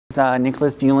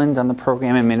Nicholas Bulens. I'm the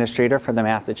program administrator for the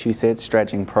Massachusetts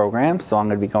Dredging Program, so I'm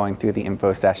going to be going through the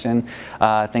info session.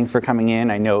 Thanks for coming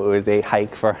in. I know it was a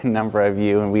hike for a number of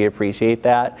you, and we appreciate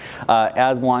that.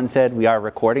 As Juan said, we are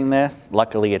recording this.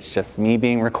 Luckily, it's just me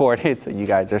being recorded, so you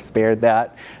guys are spared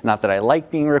that. Not that I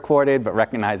like being recorded, but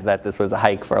recognize that this was a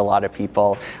hike for a lot of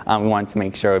people. We wanted to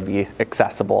make sure it would be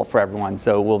accessible for everyone,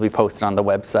 so we'll be posted on the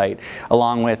website,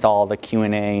 along with all the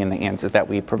Q&A and the answers that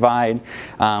we provide.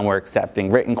 We're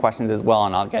accepting written questions as well,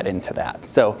 and I'll get into that.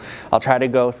 So I'll try to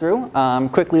go through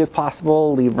quickly as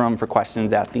possible, leave room for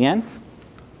questions at the end.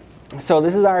 So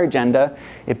this is our agenda.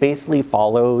 It basically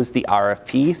follows the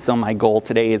RFP. So my goal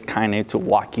today is kind of to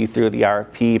walk you through the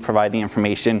RFP, provide the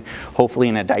information, hopefully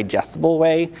in a digestible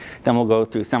way. Then we'll go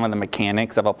through some of the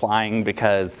mechanics of applying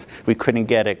because we couldn't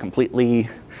get a completely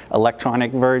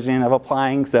electronic version of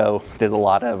applying. So there's a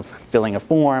lot of filling a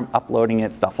form, uploading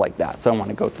it, stuff like that. So I want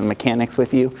to go through the mechanics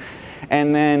with you.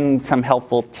 And then some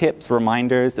helpful tips,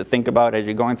 reminders to think about as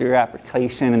you're going through your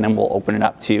application, and then we'll open it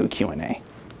up to Q&A.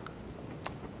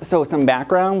 So some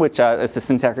background, which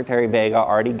Assistant Secretary Vega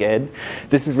already did.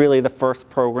 This is really the first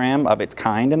program of its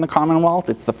kind in the Commonwealth.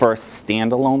 It's the first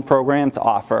standalone program to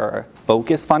offer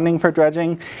focus funding for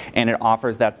dredging, and it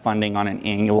offers that funding on an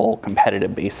annual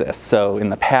competitive basis. So in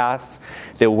the past,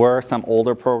 there were some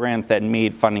older programs that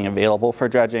made funding available for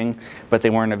dredging, but they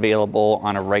weren't available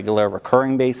on a regular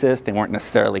recurring basis. They weren't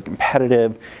necessarily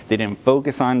competitive. They didn't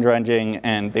focus on dredging,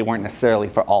 and they weren't necessarily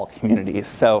for all communities.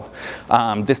 So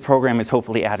this program is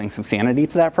hopefully adding some sanity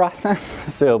to that process.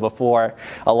 So before,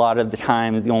 a lot of the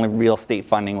times, the only real state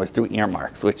funding was through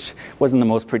earmarks, which wasn't the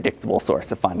most predictable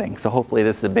source of funding. So hopefully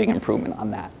this is a big improvement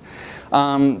on that.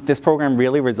 This program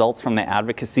really results from the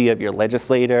advocacy of your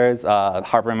legislators,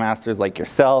 harbor masters like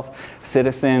yourself,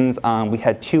 citizens. We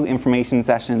had 2 information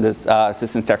sessions, as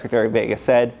Assistant Secretary Vega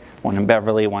said, one in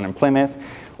Beverly, one in Plymouth,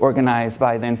 organized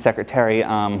by then Secretary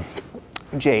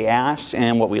Jay Ash.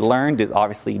 And what we learned is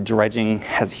obviously dredging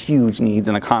has huge needs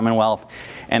in the Commonwealth,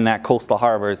 and that coastal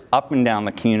harbors up and down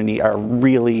the community are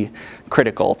really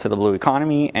critical to the blue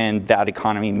economy, and that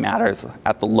economy matters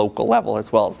at the local level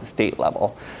as well as the state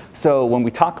level. So when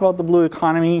we talk about the blue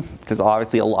economy, there's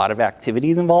obviously a lot of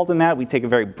activities involved in that. We take a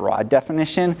very broad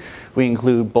definition. We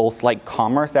include both like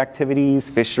commerce activities,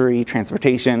 fishery,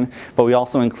 transportation, but we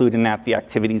also include in that the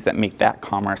activities that make that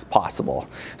commerce possible.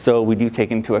 So we do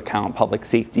take into account public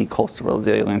safety, coastal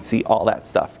resiliency, all that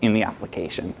stuff in the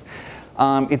application.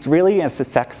 It's really a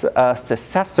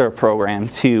successor program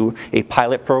to a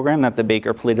pilot program that the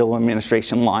Baker political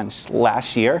administration launched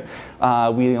last year.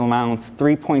 We announced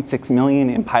 $3.6 million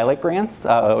in pilot grants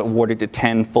awarded to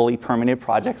 10 fully permitted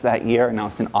projects that year,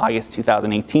 announced in August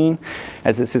 2018.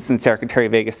 As Assistant Secretary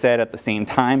Vega said, at the same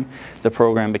time, the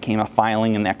program became a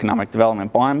filing in the Economic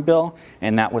Development Bond Bill,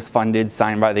 and that was funded,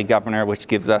 signed by the governor, which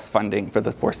gives us funding for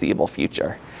the foreseeable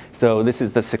future. So this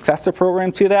is the successor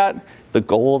program to that. The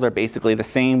goals are basically the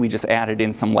same. We just added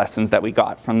in some lessons that we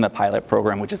got from the pilot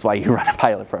program, which is why you run a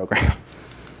pilot program.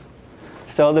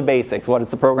 So the basics, what does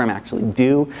the program actually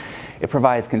do? It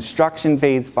provides construction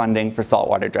phase funding for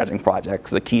saltwater dredging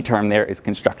projects. The key term there is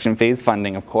construction phase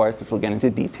funding, of course, which we'll get into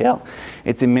detail.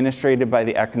 It's administered by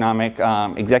the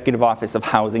Executive Office of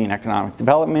Housing and Economic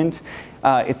Development.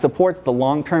 It supports the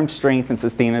long-term strength and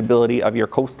sustainability of your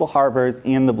coastal harbors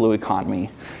and the blue economy.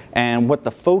 And what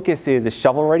the focus is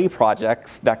shovel-ready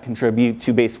projects that contribute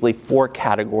to basically 4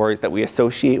 categories that we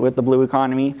associate with the blue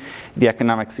economy: the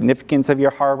economic significance of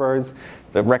your harbors,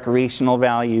 the recreational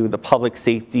value, the public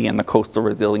safety, and the coastal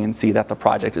resiliency that the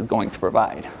project is going to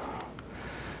provide.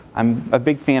 I'm a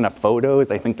big fan of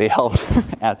photos. I think they help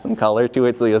add some color to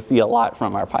it, so you'll see a lot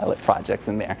from our pilot projects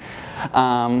in there.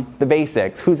 The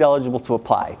basics, who's eligible to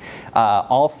apply?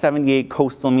 All 78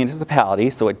 coastal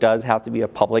municipalities, so it does have to be a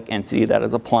public entity that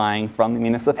is applying from the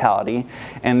municipality,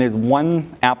 and there's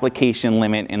 1 application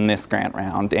limit in this grant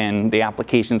round, and the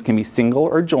applications can be single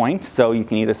or joint, so you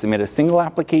can either submit a single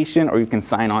application or you can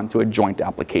sign on to a joint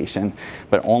application,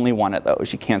 but only 1 of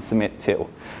those. You can't submit 2.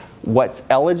 What's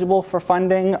eligible for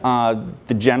funding?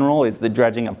 The general is the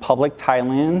dredging of public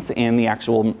tielands and the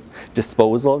actual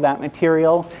disposal of that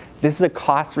material. This is a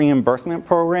cost reimbursement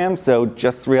program, so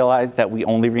just realize that we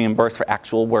only reimburse for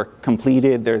actual work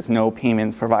completed. There's no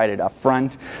payments provided up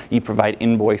front. You provide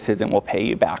invoices and we'll pay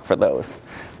you back for those.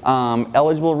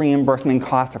 Eligible reimbursement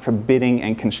costs are for bidding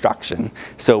and construction.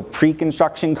 So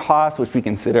pre-construction costs, which we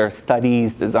consider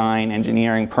studies, design,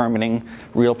 engineering, permitting,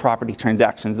 real property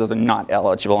transactions, those are not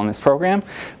eligible in this program,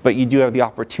 but you do have the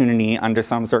opportunity under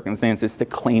some circumstances to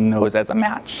claim those as a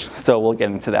match. So we'll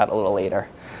get into that a little later.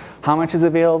 How much is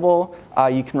available?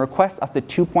 You can request up to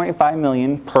 $2.5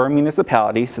 million per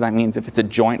municipality. So that means if it's a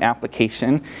joint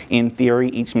application, in theory,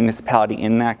 each municipality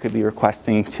in that could be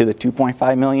requesting to the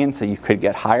 $2.5 million, so you could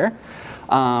get higher.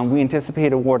 We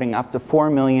anticipate awarding up to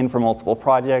 $4 million for multiple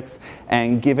projects,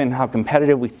 and given how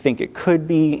competitive we think it could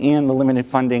be and the limited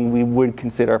funding, we would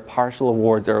consider partial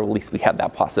awards, or at least we have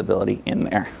that possibility in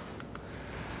there.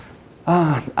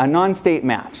 A non-state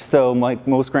match. So like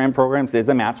most grant programs, there's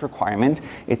a match requirement.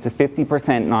 It's a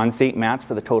 50% non-state match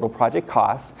for the total project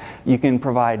cost. You can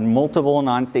provide multiple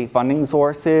non-state funding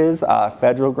sources,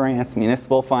 federal grants,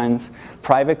 municipal funds,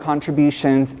 private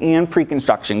contributions, and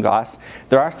pre-construction costs.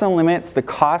 There are some limits. The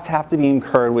costs have to be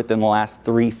incurred within the last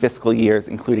 3 fiscal years,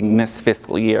 including this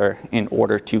fiscal year, in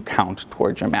order to count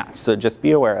towards your match. So just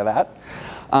be aware of that.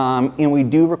 And we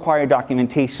do require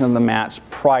documentation of the match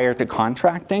prior to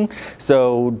contracting.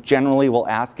 So generally we'll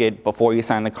ask it before you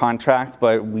sign the contract,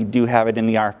 but we do have it in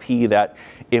the RP that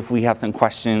if we have some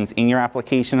questions in your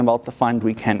application about the fund,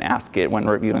 we can ask it when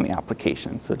reviewing the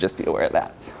application. So just be aware of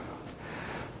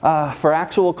that. For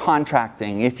actual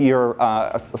contracting, if you're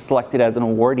selected as an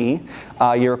awardee,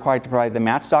 you're required to provide the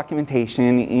match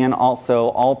documentation and also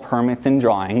all permits and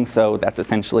drawings. So that's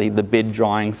essentially the bid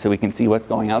drawing, so we can see what's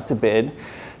going out to bid.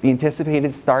 The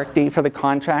anticipated start date for the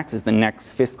contracts is the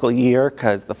next fiscal year,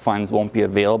 because the funds won't be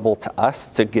available to us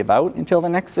to give out until the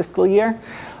next fiscal year.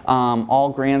 All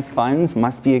grants funds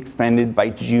must be expended by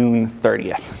June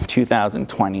 30th,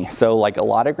 2020. So like a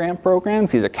lot of grant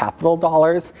programs, these are capital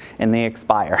dollars and they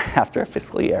expire after a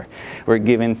fiscal year. We're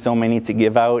given so many to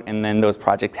give out, and then those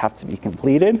projects have to be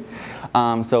completed.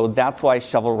 So that's why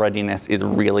shovel readiness is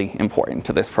really important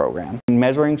to this program. In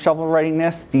measuring shovel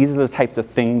readiness, these are the types of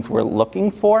things we're looking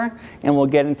for, and we'll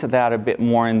get into that a bit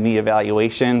more in the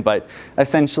evaluation. But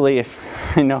essentially, if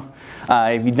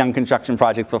you've done construction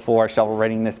projects before, shovel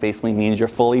readiness basically means you're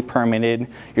fully permitted,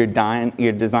 your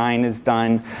design is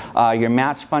done, your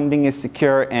match funding is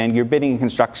secure, and your bidding and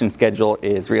construction schedule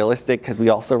is realistic, because we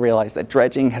also realize that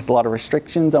dredging has a lot of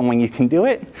restrictions on when you can do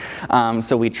it.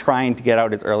 So we're trying to get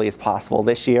out as early as possible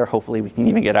this year. Hopefully we can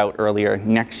even get out earlier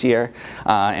next year.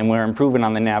 And we're improving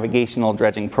on the navigational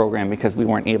dredging program because we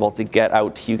weren't able to get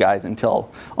out to you guys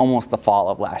until almost the fall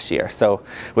of last year. So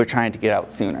we're trying to get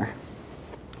out sooner.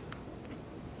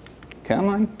 Come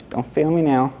on, don't fail me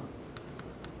now.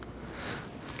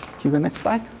 Can you go next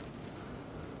slide?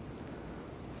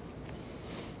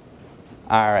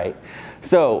 All right.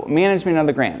 So, management of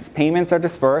the grants. Payments are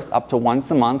dispersed up to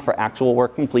once a month for actual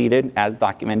work completed as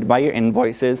documented by your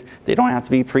invoices. They don't have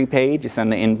to be prepaid. You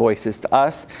send the invoices to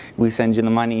us. We send you the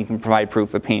money. You can provide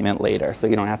proof of payment later. So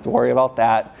you don't have to worry about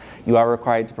that. You are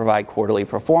required to provide quarterly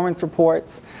performance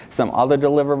reports. Some other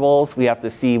deliverables, we have to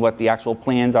see what the actual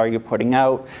plans are you're putting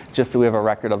out, just so we have a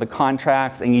record of the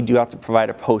contracts. And you do have to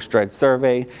provide a post-dredge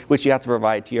survey, which you have to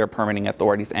provide to your permitting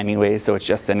authorities anyway, so it's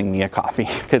just sending me a copy,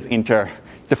 because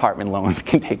inter-department loans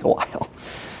can take a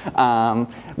while.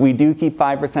 We do keep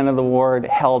 5% of the award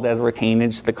held as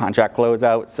retainage to the contract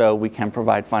closeout, so we can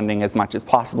provide funding as much as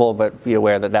possible, but be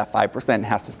aware that that 5%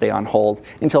 has to stay on hold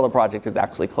until the project is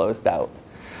actually closed out.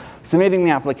 Submitting the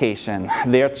application.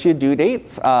 There's your due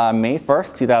dates, May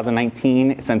 1st,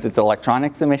 2019. Since it's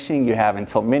electronic submission, you have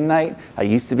until midnight. I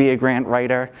used to be a grant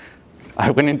writer.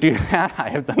 I wouldn't do that. I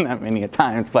have done that many a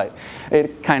times, but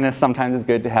it kind of sometimes is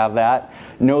good to have that.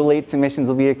 No late submissions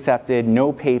will be accepted,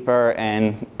 no paper,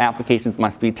 and applications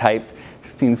must be typed.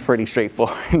 Seems pretty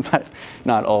straightforward, but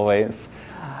not always.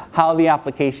 How the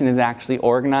application is actually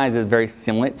organized is very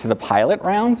similar to the pilot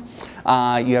round.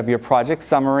 You have your project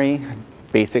summary,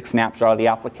 basic snapshot of the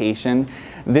application.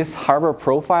 This harbor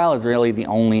profile is really the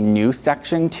only new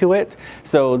section to it.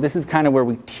 So this is kind of where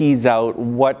we tease out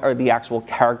what are the actual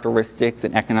characteristics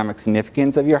and economic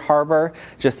significance of your harbor,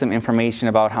 just some information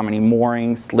about how many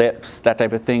moorings, slips, that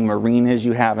type of thing, marinas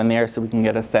you have in there, so we can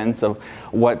get a sense of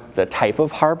what the type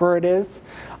of harbor it is.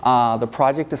 The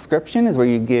project description is where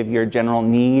you give your general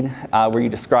need, where you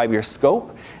describe your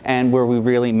scope, and where we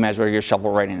really measure your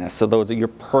shovel readiness. So those are your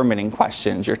permitting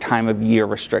questions, your time of year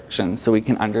restrictions, so we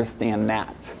can understand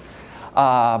that.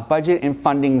 Budget and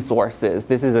funding sources.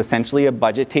 This is essentially a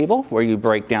budget table where you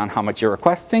break down how much you're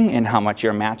requesting and how much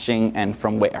you're matching and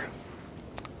from where.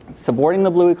 Supporting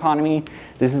the blue economy,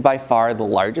 this is by far the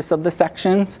largest of the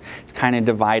sections. It's kind of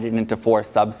divided into 4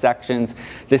 subsections.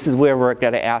 This is where we're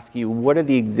going to ask you, what are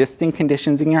the existing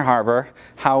conditions in your harbor?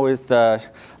 How is the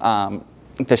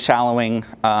shallowing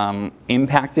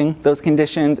impacting those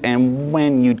conditions? And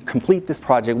when you complete this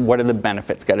project, what are the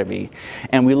benefits going to be?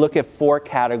 And we look at 4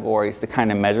 categories to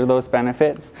kind of measure those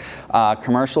benefits.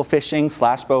 Commercial fishing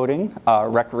 / boating,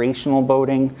 recreational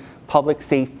boating, public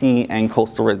safety, and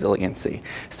coastal resiliency.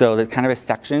 So there's kind of a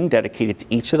section dedicated to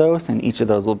each of those, and each of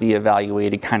those will be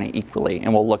evaluated kind of equally,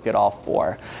 and we'll look at all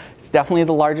 4. It's definitely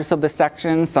the largest of the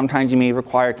sections. Sometimes you may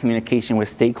require communication with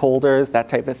stakeholders, that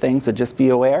type of thing, so just be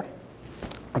aware.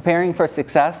 Preparing for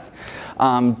success.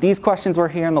 These questions were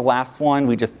here in the last one.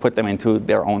 We just put them into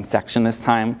their own section this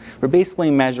time. We're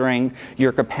basically measuring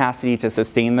your capacity to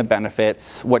sustain the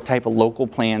benefits, what type of local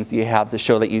plans do you have to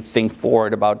show that you think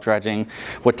forward about dredging,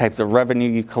 what types of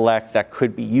revenue you collect that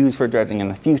could be used for dredging in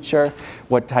the future,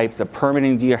 what types of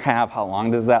permitting do you have, how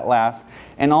long does that last,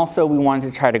 and also we wanted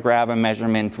to try to grab a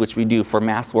measurement, which we do for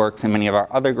MassWorks and many of our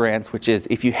other grants, which is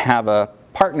if you have a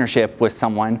partnership with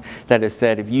someone that has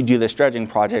said, if you do this dredging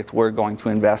project, we're going to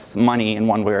invest money in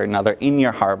one way or another in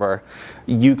your harbor,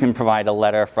 you can provide a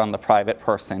letter from the private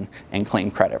person and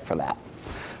claim credit for that.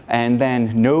 And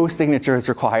then no signature is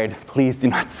required. Please do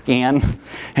not scan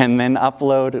and then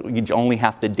upload. You only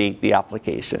have to date the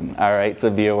application. All right, so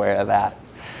be aware of that.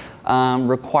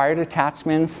 Required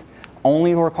attachments.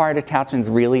 Only required attachments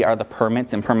really are the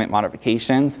permits and permit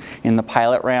modifications. In the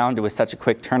pilot round, it was such a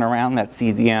quick turnaround that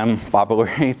CZM, Bob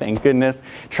O'Leary, thank goodness,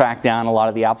 tracked down a lot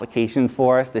of the applications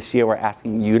for us. This year we're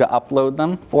asking you to upload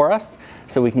them for us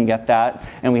so we can get that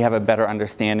and we have a better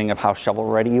understanding of how shovel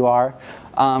ready you are.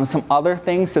 Some other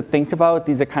things to think about,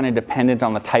 these are kind of dependent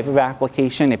on the type of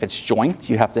application. If it's joint,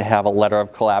 you have to have a letter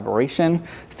of collaboration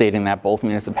stating that both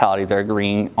municipalities are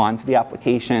agreeing onto the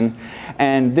application.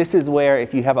 And this is where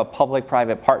if you have a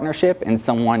public-private partnership and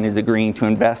someone is agreeing to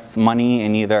invest money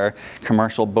in either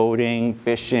commercial boating,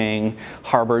 fishing,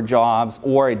 harbor jobs,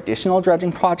 or additional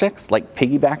dredging projects like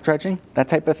piggyback dredging, that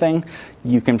type of thing,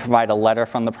 you can provide a letter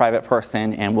from the private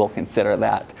person and we'll consider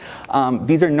that.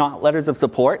 These are not letters of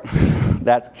support.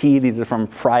 That's key. These are from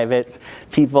private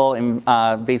people and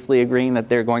basically agreeing that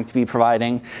they're going to be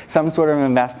providing some sort of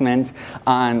investment.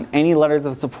 Any letters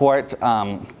of support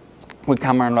would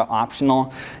come under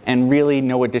optional, and really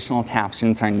no additional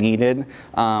attachments are needed.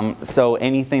 So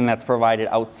anything that's provided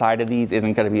outside of these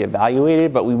isn't going to be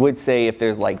evaluated, but we would say if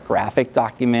there's like graphic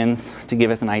documents to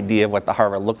give us an idea of what the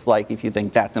harbor looks like, if you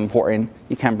think that's important,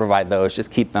 you can provide those.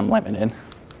 Just keep them limited.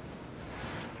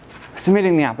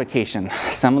 Submitting the application,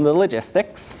 some of the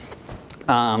logistics.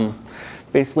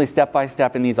 Basically step by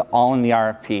step, and these are all in the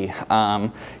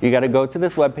RFP. You got to go to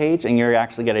this webpage and you're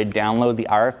actually going to download the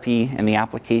RFP, and the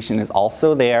application is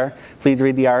also there. Please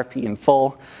read the RFP in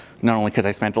full, not only because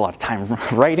I spent a lot of time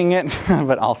writing it,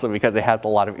 but also because it has a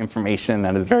lot of information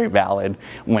that is very valid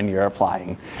when you're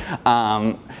applying.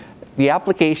 The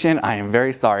application, I am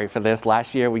very sorry for this.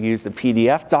 Last year we used a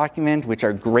PDF document, which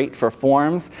are great for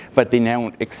forms, but they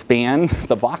don't expand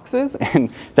the boxes,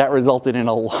 and that resulted in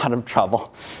a lot of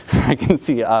trouble. I can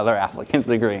see other applicants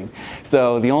agreeing.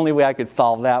 So the only way I could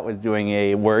solve that was doing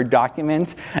a Word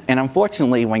document, and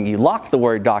unfortunately when you lock the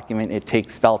Word document, it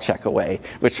takes spell check away,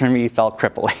 which for me felt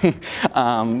crippling.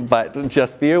 But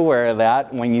just be aware of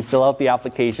that. When you fill out the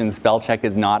application, spell check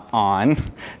is not on,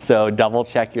 so double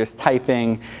check your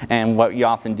typing. And what you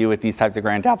often do with these types of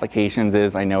grant applications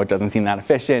is, I know it doesn't seem that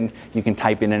efficient, you can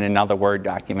type it in another Word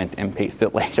document and paste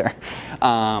it later.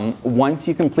 Once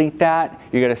you complete that,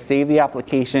 you're going to save the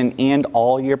application and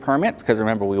all your permits, because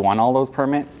remember, we want all those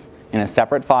permits in a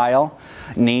separate file.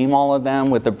 Name all of them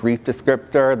with a brief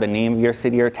descriptor, the name of your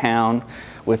city or town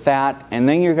with that, and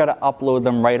then you're going to upload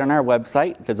them right on our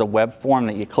website. There's a web form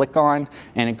that you click on,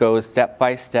 and it goes step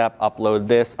by step, upload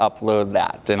this, upload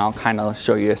that, and I'll kind of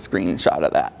show you a screenshot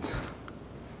of that.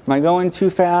 Am I going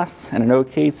too fast at an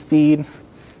okay speed?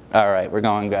 All right, we're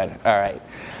going good. All right.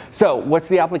 So what's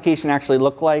the application actually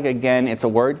look like? Again, it's a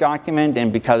Word document,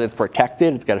 and because it's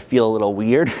protected, it's got to feel a little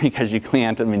weird because you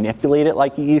can't manipulate it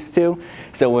like you used to.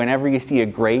 So whenever you see a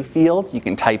gray field, you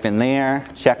can type in there,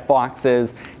 check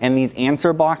boxes, and these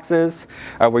answer boxes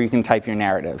are where you can type your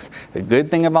narratives. The good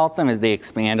thing about them is they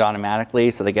expand automatically,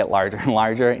 so they get larger and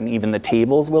larger, and even the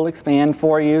tables will expand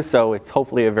for you, so it's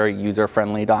hopefully a very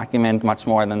user-friendly document, much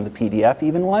more than the PDF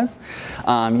even was.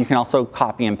 You can also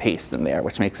copy and paste in there,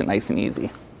 which makes it nice and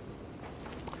easy.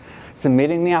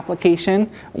 Submitting the application,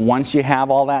 once you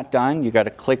have all that done, you got to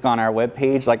click on our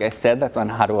webpage. Like I said, that's on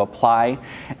how to apply.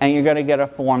 And you're going to get a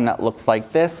form that looks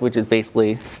like this, which is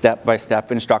basically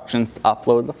step-by-step instructions to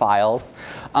upload the files.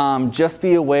 Just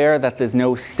be aware that there's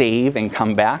no save and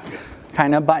come back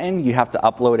kind of button. You have to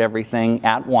upload everything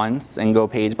at once and go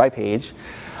page by page.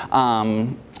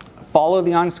 Follow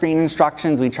the on-screen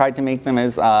instructions. We tried to make them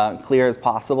as clear as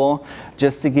possible.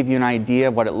 Just to give you an idea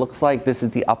of what it looks like, this is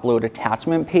the upload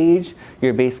attachment page.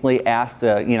 You're basically asked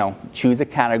to choose a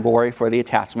category for the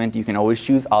attachment. You can always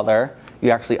choose other. you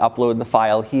actually upload the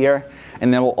file here.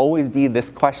 And there will always be this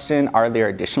question, are there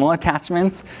additional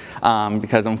attachments?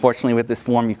 Because unfortunately with this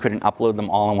form, you couldn't upload them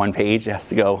all on one page. It has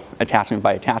to go attachment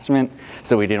by attachment.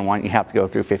 So we didn't want you to have to go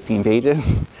through 15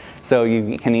 pages. So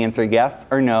you can answer yes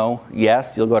or no.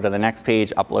 Yes, you'll go to the next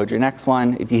page, upload your next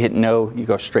one. If you hit no, you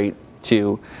go straight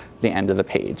to the end of the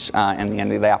page and the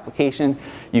end of the application.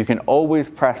 You can always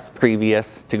press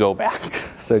previous to go back.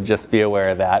 So just be aware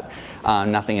of that.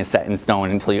 Nothing is set in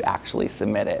stone until you actually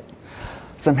submit it.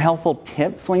 Some helpful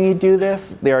tips when you do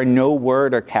this: there are no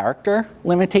word or character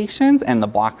limitations, and the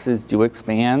boxes do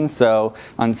expand. So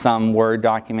on some Word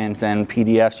documents and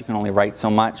PDFs, you can only write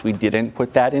so much. We didn't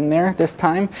put that in there this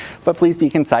time, but please be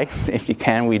concise if you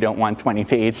can. We don't want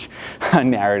 20-page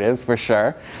narratives for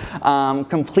sure.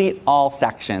 Complete all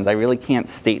sections. I really can't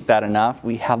state that enough.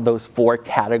 We have those 4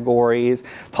 categories: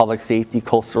 public safety,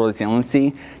 coastal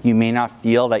resiliency. You may not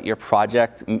feel that your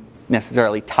project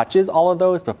necessarily touches all of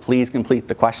those, but please complete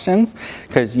the questions,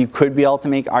 because you could be able to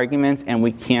make arguments and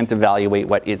we can't evaluate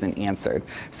what isn't answered.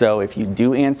 So if you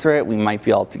do answer it, we might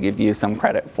be able to give you some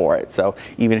credit for it. So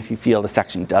even if you feel the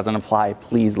section doesn't apply,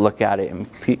 please look at it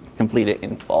and complete it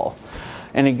in full.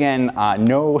 And again,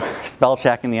 no spell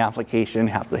check in the application,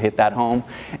 have to hit that home.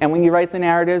 And when you write the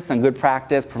narrative, some good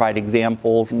practice, provide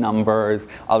examples, numbers,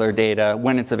 other data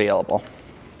when it's available.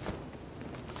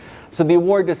 So the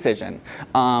award decision,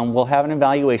 we'll have an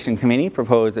evaluation committee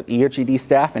proposed of ERGD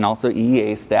staff and also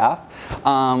EEA staff.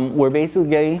 We're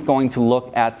basically going to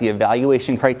look at the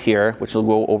evaluation criteria, which we'll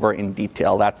go over in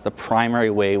detail. That's the primary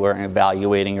way we're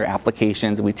evaluating your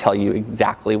applications. We tell you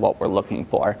exactly what we're looking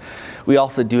for. We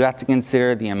also do have to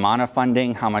consider the amount of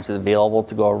funding, how much is available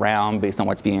to go around based on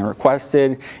what's being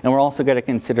requested, and we're also going to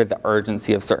consider the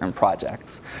urgency of certain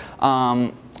projects.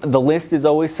 The list is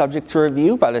always subject to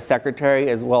review by the Secretary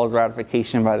as well as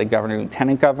ratification by the Governor and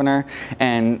Lieutenant Governor.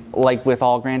 And like with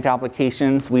all grant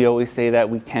applications, we always say that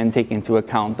we can take into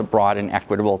account the broad and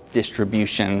equitable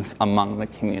distributions among the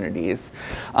communities.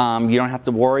 You don't have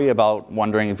to worry about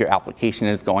wondering if your application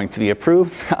is going to be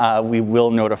approved. We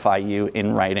will notify you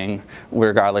in writing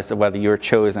regardless of whether you're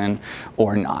chosen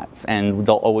or not. And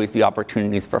there'll always be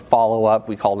opportunities for follow-up.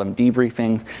 We call them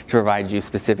debriefings to provide you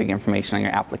specific information on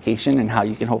your application and how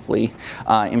you can hopefully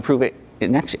improve it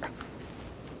next year.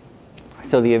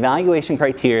 So the evaluation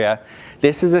criteria,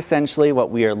 this is essentially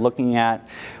what we are looking at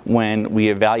when we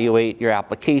evaluate your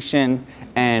application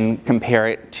and compare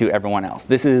it to everyone else.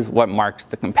 This is what marks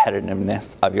the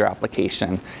competitiveness of your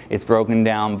application. It's broken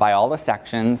down by all the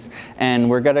sections, and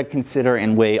we're going to consider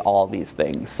and weigh all these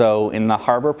things. So in the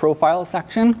harbor profile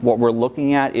section, what we're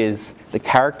looking at is the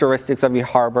characteristics of your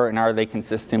harbor and are they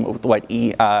consistent with what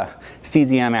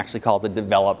CZM actually calls a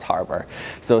developed harbor.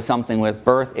 So something with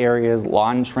berth areas,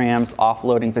 launch ramps,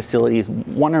 offloading facilities,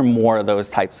 one or more of those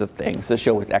types of things to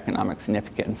show its economic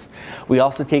significance. We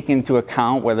also take into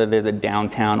account whether there's a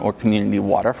downtown or community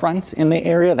waterfront in the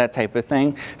area, that type of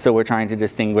thing. So we're trying to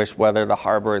distinguish whether the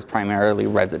harbor is primarily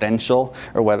residential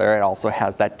or whether it also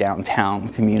has that downtown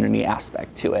community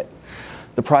aspect to it.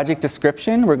 The project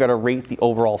description, we're going to rate the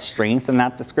overall strength in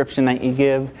that description that you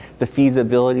give, the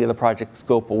feasibility of the project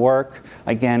scope of work.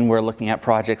 Again, we're looking at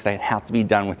projects that have to be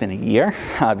done within a year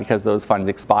because those funds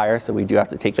expire, so we do have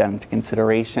to take that into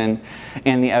consideration.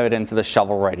 And the evidence of the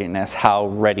shovel readiness, how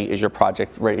ready is your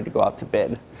project ready to go out to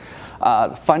bid.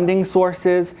 Funding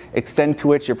sources, extent to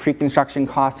which your pre-construction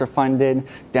costs are funded,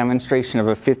 demonstration of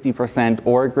a 50%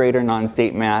 or greater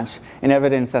non-state match, and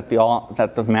evidence that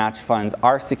the match funds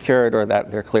are secured or that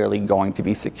they're clearly going to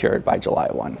be secured by July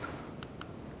 1.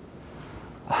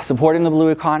 Supporting the blue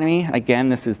economy, again,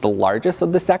 this is the largest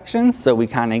of the sections, so we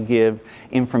kind of give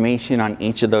information on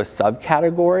each of those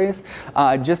subcategories.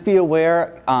 Just be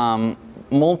aware,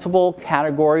 multiple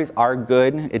categories are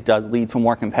good. It does lead to a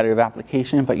more competitive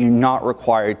application, but you're not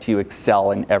required to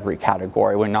excel in every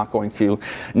category. We're not going to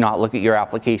not look at your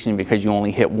application because you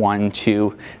only hit 1,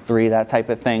 2, 3, that type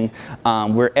of thing.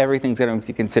 Where everything's going to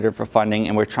be considered for funding,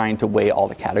 and we're trying to weigh all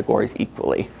the categories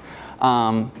equally.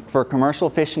 For commercial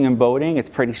fishing and boating, it's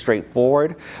pretty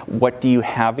straightforward. What do you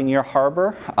have in your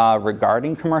harbor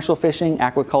regarding commercial fishing,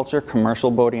 aquaculture,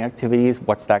 commercial boating activities?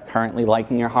 What's that currently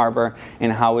like in your harbor?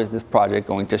 And how is this project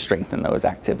going to strengthen those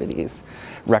activities?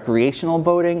 Recreational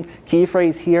boating, key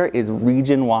phrase here is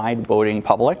region-wide boating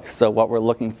public. So what we're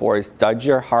looking for is, does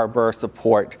your harbor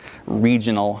support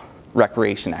regional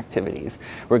recreation activities?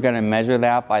 We're going to measure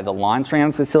that by the launch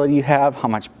ramps facility you have, how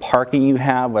much parking you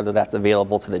have, whether that's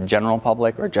available to the general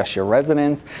public or just your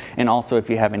residents, and also if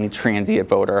you have any transient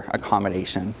boater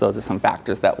accommodations. Those are some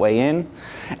factors that weigh in.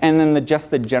 And then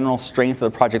just the general strength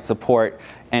of the project support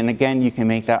And again, you can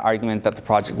make that argument that the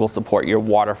project will support your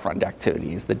waterfront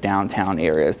activities, the downtown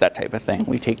areas, that type of thing.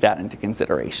 We take that into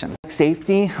consideration.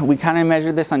 Safety, we kind of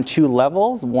measure this on two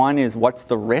levels. One is what's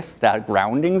the risk that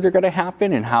groundings are going to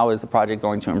happen and how is the project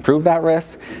going to improve that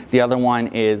risk. The other one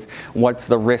is what's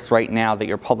the risk right now that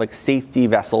your public safety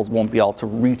vessels won't be able to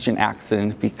reach an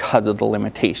accident because of the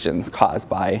limitations caused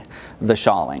by the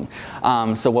shoaling.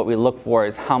 So what we look for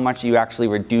is how much are you actually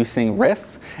reducing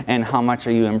risks and how much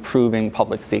are you improving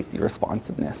public safety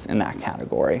responsiveness in that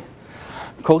category.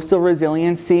 Coastal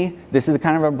resiliency, this is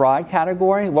kind of a broad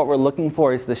category. What we're looking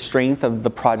for is the strength of the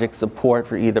project support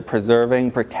for either preserving,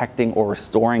 protecting, or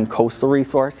restoring coastal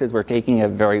resources. We're taking a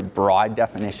very broad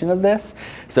definition of this.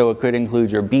 So it could include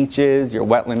your beaches, your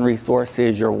wetland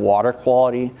resources, your water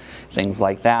quality, things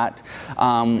like that.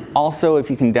 Also, if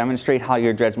you can demonstrate how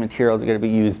your dredge materials are going to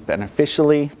be used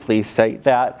beneficially, please cite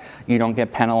that. You don't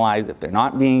get penalized if they're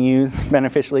not being used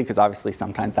beneficially, because obviously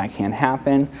sometimes that can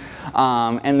happen.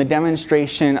 And the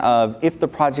demonstration of if the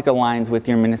project aligns with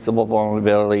your municipal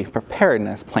vulnerability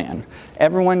preparedness plan.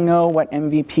 Everyone know what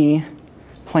MVP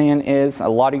plan is? A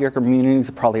lot of your communities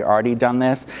have probably already done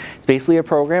this. It's basically a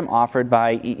program offered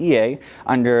by EEA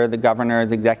under the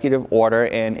governor's executive order,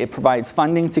 and it provides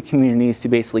funding to communities to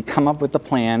basically come up with a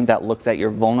plan that looks at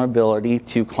your vulnerability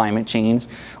to climate change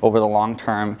over the long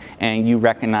term, and you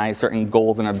recognize certain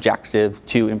goals and objectives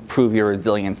to improve your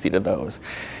resiliency to those.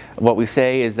 What we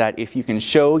say is that if you can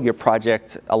show your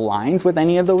project aligns with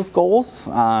any of those goals,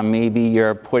 maybe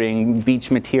you're putting beach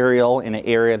material in an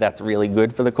area that's really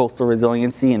good for the coastal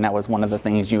resiliency, and that was one of the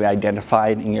things you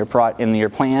identified in your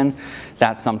plan,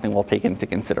 that's something we'll take into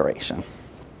consideration.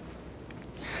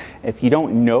 If you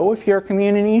don't know if you're a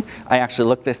community, I actually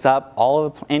looked this up.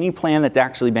 Any plan that's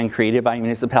actually been created by a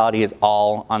municipality is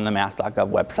all on the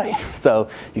mass.gov website. So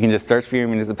you can just search for your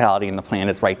municipality and the plan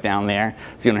is right down there.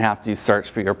 So you don't have to search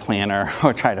for your planner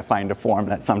or try to find a form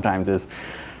that sometimes is,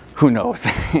 who knows,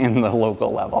 in the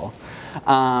local level.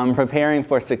 Preparing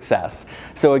for success.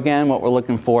 So again, what we're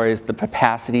looking for is the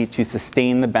capacity to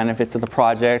sustain the benefits of the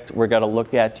project. We're going to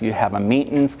look at, do you have a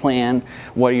maintenance plan?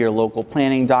 What do your local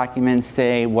planning documents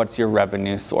say? What's your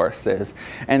revenue sources?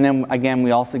 And then again,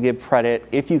 we also give credit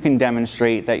if you can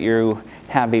demonstrate that you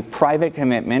have a private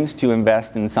commitment to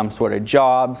invest in some sort of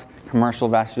jobs, commercial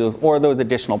vessels, or those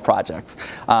additional projects.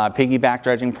 Piggyback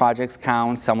dredging projects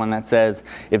count. Someone that says,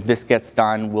 if this gets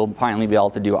done, we'll finally be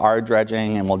able to do our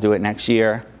dredging and we'll do it next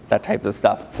year. That type of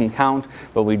stuff can count,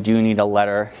 but we do need a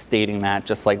letter stating that,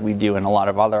 just like we do in a lot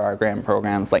of other our grant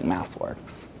programs like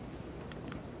MassWorks.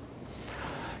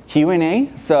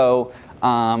 Q&A. So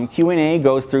Q&A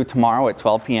goes through tomorrow at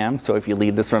 12 p.m. So if you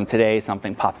leave this room today,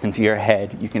 something pops into your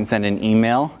head, you can send an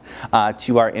email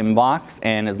to our inbox.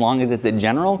 And as long as it's a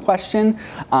general question,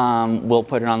 we'll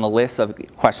put it on the list of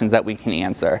questions that we can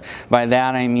answer. By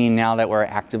that, I mean now that we're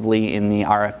actively in the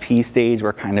RFP stage,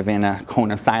 we're kind of in a cone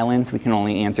of silence. We can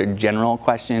only answer general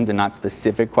questions and not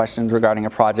specific questions regarding a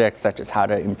project, such as how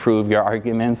to improve your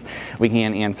arguments. We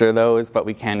can't answer those, but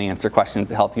we can answer questions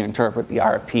to help you interpret the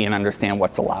RFP and understand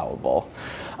what's allowable.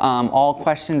 All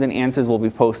questions and answers will be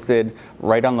posted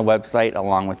right on the website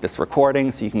along with this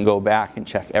recording, so you can go back and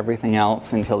check everything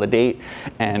else until the date.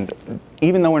 And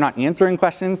even though we're not answering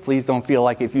questions, please don't feel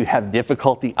like if you have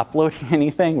difficulty uploading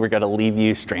anything, we're going to leave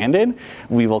you stranded.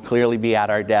 We will clearly be at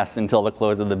our desks until the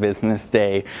close of the business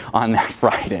day on that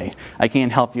Friday. I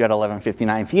can't help you at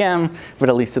 11:59 p.m., but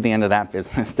at least at the end of that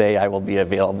business day, I will be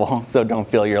available, so don't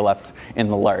feel you're left in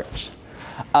the lurch.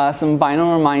 Some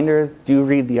final reminders: do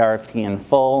read the RFP in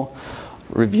full.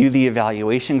 Review the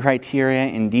evaluation criteria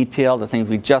in detail, the things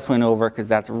we just went over, because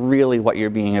that's really what you're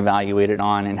being evaluated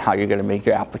on and how you're going to make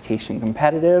your application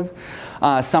competitive.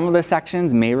 Some of the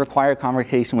sections may require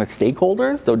conversation with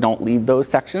stakeholders, so don't leave those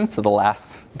sections to the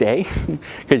last day,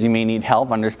 because you may need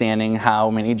help understanding how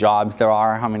many jobs there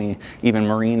are, how many even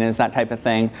marinas, that type of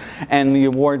thing. And the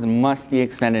awards must be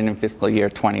expended in fiscal year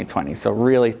 2020. So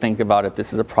really think about it.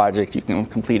 This is a project you can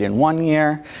complete in 1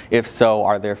 year. If so,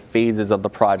 are there phases of the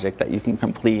project that you can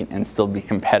complete and still be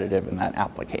competitive in that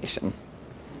application?